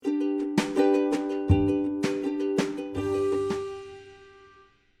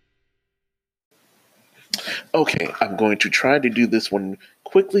Okay, I'm going to try to do this one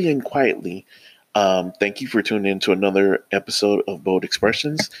quickly and quietly. Thank you for tuning in to another episode of Bold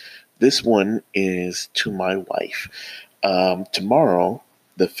Expressions. This one is to my wife. Tomorrow,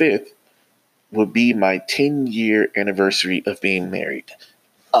 the 5th, will be my 10-year anniversary of being married.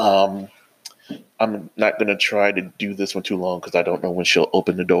 Um, I'm not going to try to do this one too long because I don't know when she'll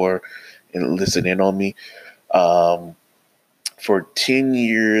open the door and listen in on me. Um, for 10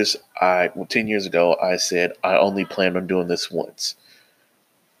 years, 10 years ago, I said I only plan on doing this once.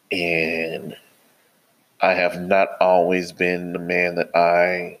 And I have not always been the man that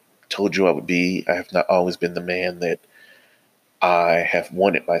I told you I would be. I have not always been the man that I have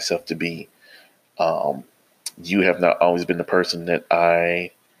wanted myself to be. Um, you have not always been the person that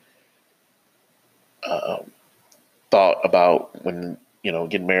I um, thought about when,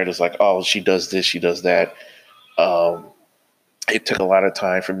 getting married is like, oh, she does this, she does that. Um, it took a lot of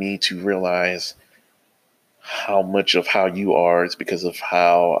time for me to realize how much of how you are is because of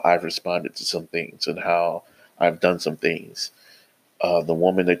how I've responded to some things and how I've done some things. The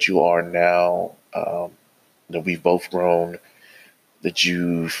woman that you are now, that we've both grown, that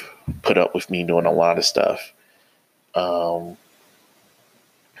you've put up with me doing a lot of stuff, um,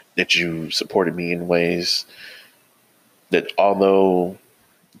 that you supported me in ways that, although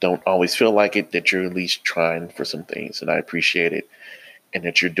don't always feel like it, that you're at least trying for some things, and I appreciate it, and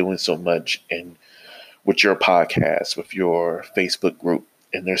that you're doing so much, and with your podcast, with your Facebook group,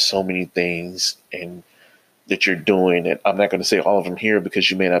 and there's so many things and that you're doing, and I'm not going to say all of them here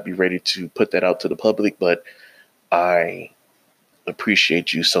because you may not be ready to put that out to the public, but I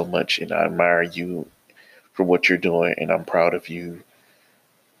appreciate you so much and I admire you for what you're doing, and I'm proud of you.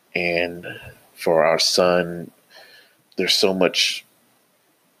 And for our son, there's so much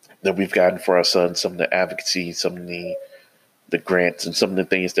that we've gotten for our son, some of the advocacy, some of the grants, and some of the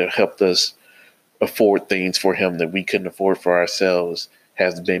things that helped us afford things for him that we couldn't afford for ourselves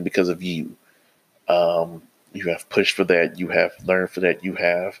has been because of you. You have pushed for that. You have learned for that. You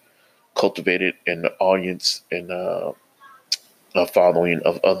have cultivated an audience and a following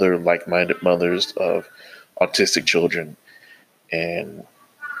of other like-minded mothers of autistic children, and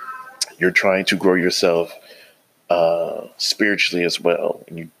you're trying to grow yourself spiritually as well.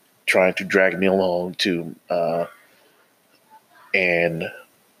 And you're trying to drag me along too, and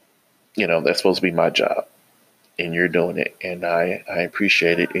that's supposed to be my job, and you're doing it, and I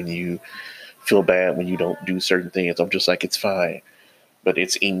appreciate it. And you feel bad when you don't do certain things. I'm just like, it's fine, but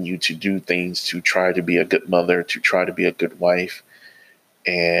it's in you to do things to try to be a good mother, to try to be a good wife.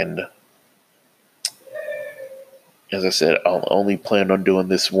 And as I said, I'll only plan on doing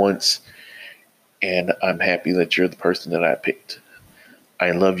this once, and I'm happy that you're the person that I picked.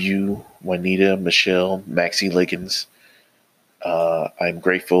 I love you, Juanita Michelle Maxie Liggins. I'm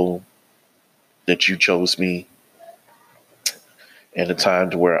grateful that you chose me in a time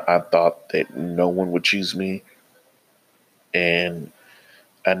to where I thought that no one would choose me. And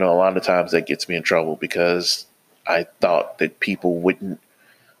I know a lot of times that gets me in trouble because I thought that people wouldn't.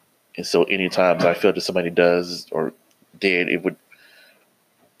 And so anytime I feel that somebody does or did, it would,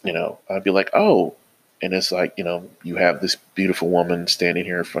 I'd be like, oh. And it's like, you have this beautiful woman standing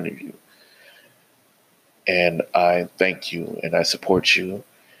here in front of you. And I thank you and I support you.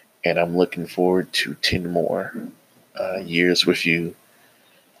 And I'm looking forward to 10 more years with you.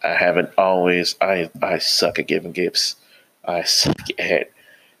 I suck at giving gifts. I suck at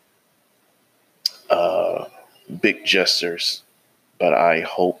uh, big gestures. But I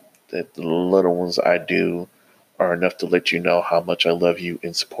hope that the little ones I do are enough to let you know how much I love you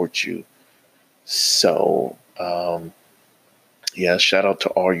and support you. So, yeah, shout out to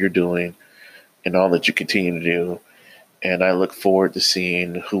all you're doing and all that you continue to do. And I look forward to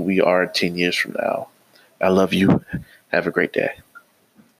seeing who we are 10 years from now. I love you. Have a great day.